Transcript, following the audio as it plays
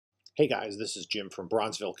Hey guys, this is Jim from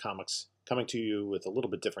Bronzeville Comics, coming to you with a little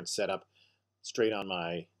bit different setup, straight on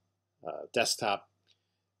my desktop.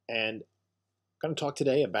 And I'm going to talk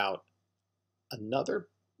today about another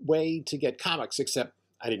way to get comics, except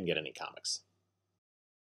I didn't get any comics.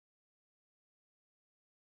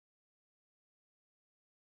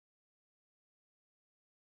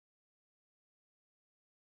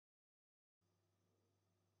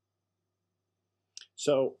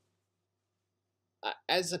 So,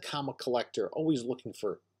 as a comic collector, always looking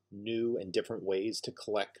for new and different ways to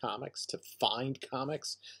collect comics, to find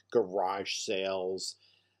comics, garage sales,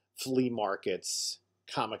 flea markets,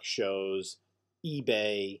 comic shows,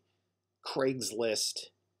 eBay, Craigslist,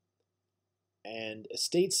 and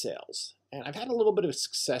estate sales. And I've had a little bit of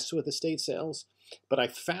success with estate sales, but I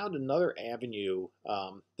found another avenue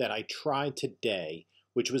that I tried today,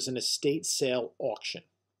 which was an estate sale auction.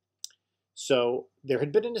 So there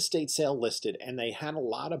had been an estate sale listed, and they had a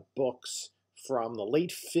lot of books from the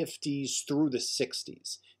late 50s through the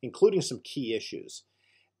 60s, including some key issues.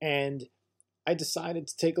 And I decided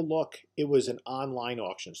to take a look. It was an online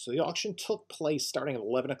auction. So the auction took place starting at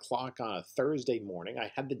 11 o'clock on a Thursday morning.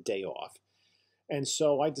 I had the day off. And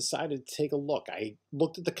so I decided to take a look. I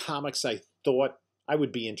looked at the comics I thought I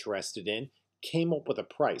would be interested in, came up with a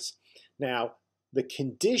price. Now, the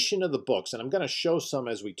condition of the books, and I'm going to show some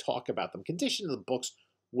as we talk about them, condition of the books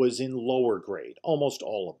was in lower grade, almost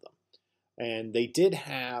all of them. And they did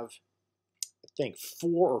have, I think,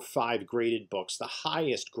 4 or 5 graded books. The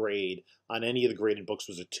highest grade on any of the graded books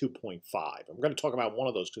was a 2.5. I'm going to talk about one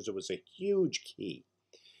of those because it was a huge key.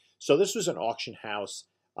 So this was an auction house.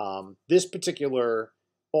 This particular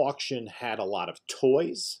auction had a lot of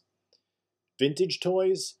toys, vintage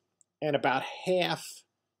toys, and about half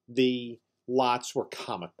the lots were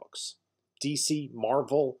comic books. DC,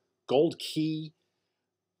 Marvel, Gold Key,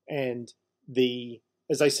 and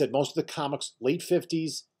as I said, most of the comics, late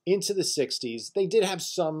 50s into the 60s. They did have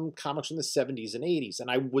some comics from the 70s and 80s,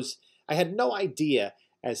 and I had no idea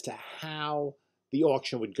as to how the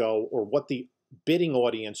auction would go or what the bidding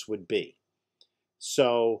audience would be.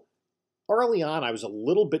 So early on, I was a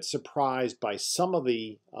little bit surprised by some of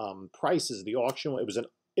the prices of the auction.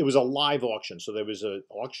 It was a live auction, so there was an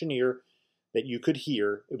auctioneer that you could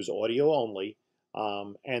hear. It was audio only,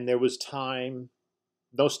 and there was time,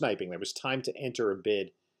 no sniping. There was time to enter a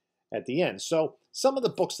bid at the end. So some of the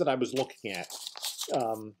books that I was looking at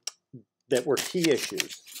that were key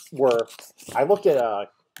issues were, I looked at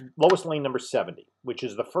Lois Lane number 70, which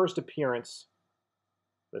is the first appearance,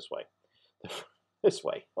 this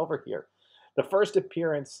way, over here. The first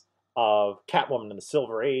appearance of Catwoman in the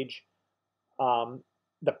Silver Age.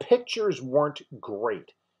 The pictures weren't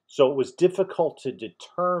great, so it was difficult to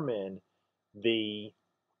determine the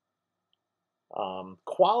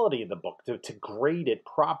quality of the book, to grade it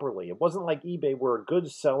properly. It wasn't like eBay where a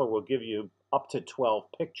good seller will give you up to 12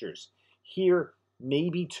 pictures. Here,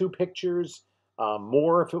 maybe 2 pictures,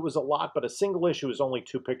 more if it was a lot, but a single issue is only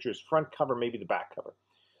 2 pictures, front cover, maybe the back cover.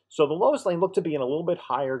 So the Lois Lane looked to be in a little bit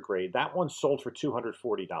higher grade. That one sold for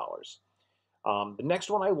 $240. The next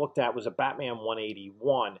one I looked at was a Batman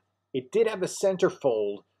 181. It did have the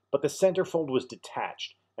centerfold, but the centerfold was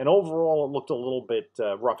detached. And overall, it looked a little bit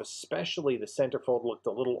rough, especially the centerfold looked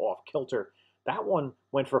a little off kilter. That one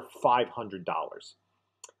went for $500.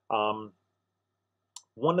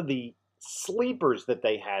 One of the sleepers that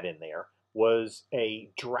they had in there was a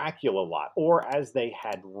Dracula lot, or as they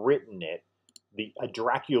had written it, a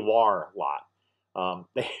Dracular lot.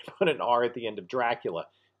 They put an R at the end of Dracula.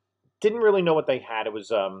 Didn't really know what they had. It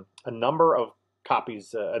was a number of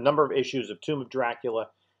copies, a number of issues of Tomb of Dracula.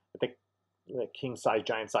 I think king-size,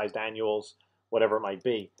 giant-sized annuals, whatever it might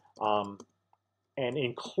be. And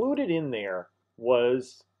included in there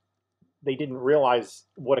was, they didn't realize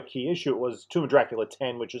what a key issue it was, Tomb of Dracula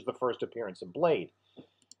 10, which is the first appearance of Blade.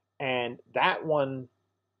 And that one,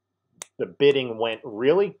 the bidding went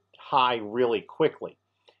really high really quickly.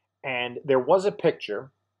 And there was a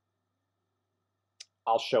picture,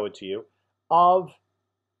 I'll show it to you, of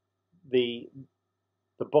the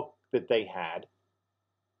book that they had.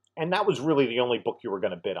 And that was really the only book you were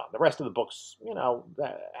going to bid on. The rest of the books, you know,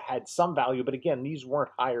 had some value, but again, these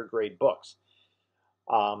weren't higher grade books.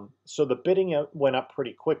 So the bidding went up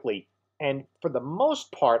pretty quickly. And for the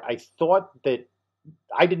most part, I thought that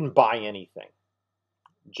I didn't buy anything,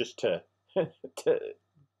 just to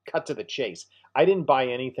cut to the chase. I didn't buy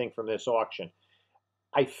anything from this auction.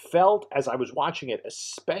 I felt as I was watching it,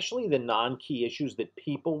 especially the non-key issues, that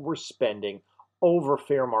people were spending over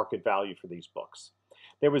fair market value for these books.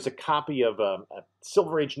 There was a copy of a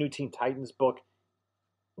Silver Age New Teen Titans book,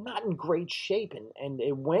 not in great shape, and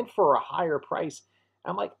it went for a higher price.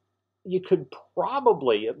 I'm like, you could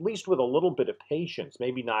probably, at least with a little bit of patience,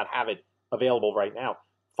 maybe not have it available right now,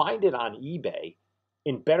 find it on eBay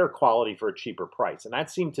in better quality for a cheaper price. And that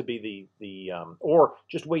seemed to be or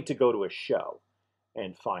just wait to go to a show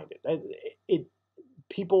and find it.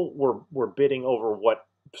 People were bidding over what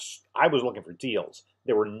I was looking for deals.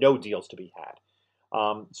 There were no deals to be had.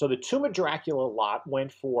 So the Tomb of Dracula lot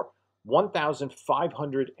went for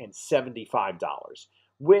 $1,575,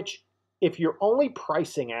 which, if you're only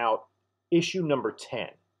pricing out issue number 10,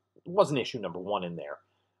 it wasn't issue number 1 in there,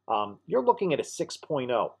 you're looking at a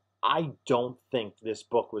 6.0. I don't think this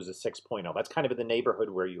book was a 6.0. That's kind of in the neighborhood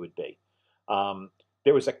where you would be.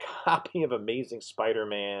 There was a copy of Amazing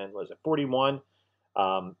Spider-Man, was it 41?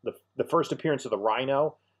 The first appearance of the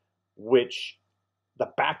Rhino, which the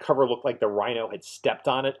back cover looked like the Rhino had stepped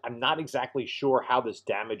on it. I'm not exactly sure how this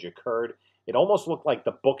damage occurred. It almost looked like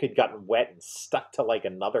the book had gotten wet and stuck to like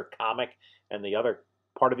another comic, and the other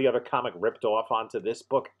part of the other comic ripped off onto this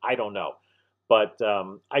book. I don't know. But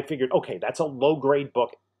I figured, okay, that's a low-grade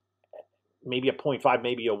book, maybe a 0.5,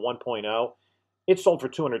 maybe a 1.0. It sold for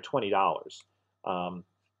 $220.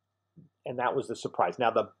 And that was the surprise. Now,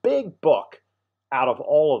 the big book out of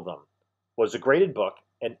all of them was a graded book,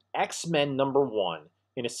 an X-Men #1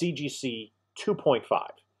 in a CGC 2.5.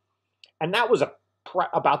 And that was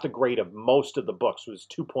about the grade of most of the books, was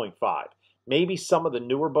 2.5. Maybe some of the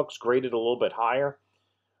newer books graded a little bit higher,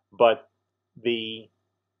 but the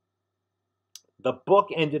book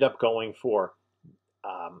ended up going for,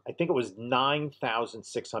 I think it was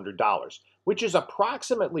 $9,600, which is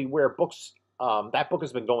approximately where books, that book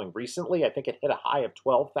has been going recently. I think it hit a high of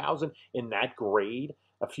 $12,000 in that grade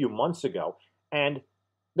a few months ago. And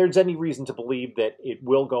there's any reason to believe that it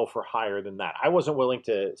will go for higher than that. I wasn't willing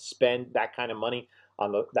to spend that kind of money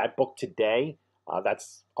on that book today.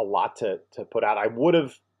 That's a lot to put out. I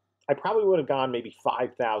probably would have gone maybe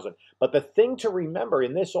 $5,000. But the thing to remember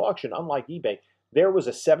in this auction, unlike eBay, there was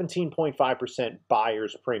a 17.5%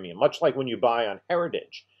 buyer's premium, much like when you buy on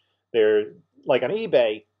Heritage. Like on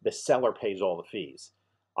eBay, the seller pays all the fees.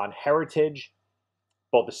 On Heritage,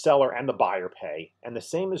 both the seller and the buyer pay, and the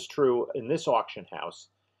same is true in this auction house.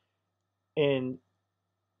 And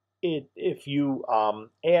if you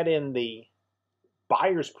add in the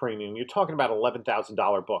buyer's premium, you're talking about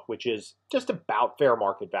 $11,000 book, which is just about fair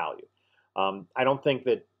market value. I don't think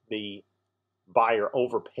that the buyer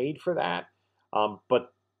overpaid for that,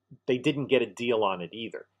 but they didn't get a deal on it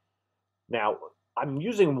either. Now, I'm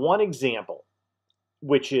using one example,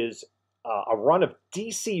 which is a run of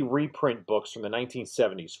DC reprint books from the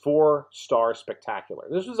 1970s, 4-Star Spectacular.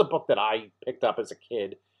 This was a book that I picked up as a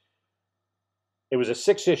kid. It was a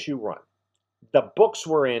 6-issue run. The books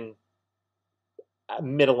were in a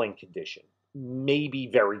middling condition, maybe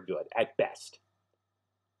very good at best.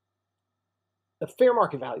 The fair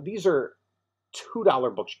market value, these are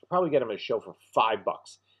 $2 books. You could probably get them at a show for $5.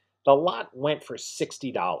 The lot went for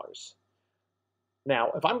 $60.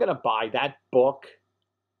 Now, if I'm going to buy that book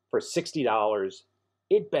for $60,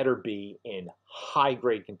 it better be in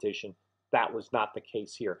high-grade condition. That was not the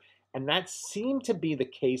case here. And that seemed to be the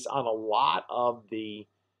case on a lot of the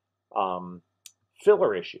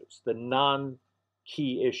filler issues, the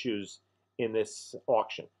non-key issues in this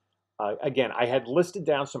auction. Again, I had listed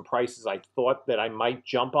down some prices I thought that I might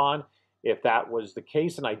jump on if that was the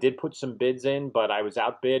case, and I did put some bids in, but I was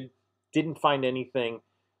outbid. Didn't find anything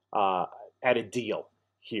at a deal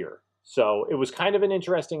here. So it was kind of an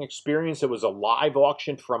interesting experience. It was a live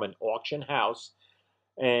auction from an auction house,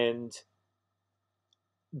 and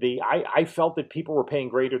I felt that people were paying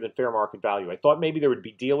greater than fair market value. I thought maybe there would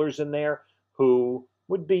be dealers in there who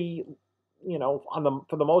would be,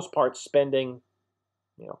 for the most part, spending,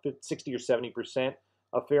 60 or 70%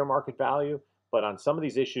 of fair market value. But on some of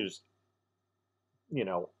these issues,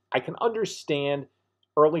 I can understand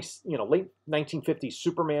late 1950s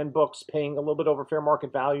Superman books paying a little bit over fair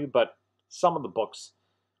market value, but some of the books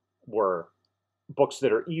were books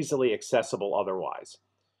that are easily accessible otherwise.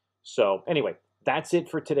 So anyway, that's it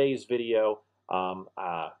for today's video.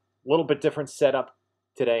 A little bit different setup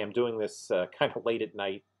today. I'm doing this kind of late at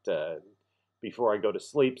night before I go to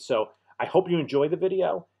sleep. So I hope you enjoyed the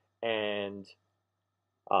video, and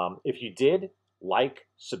if you did, like,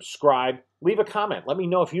 subscribe, leave a comment. Let me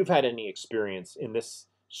know if you've had any experience in this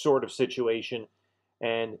sort of situation.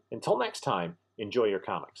 And until next time, enjoy your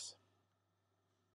comics.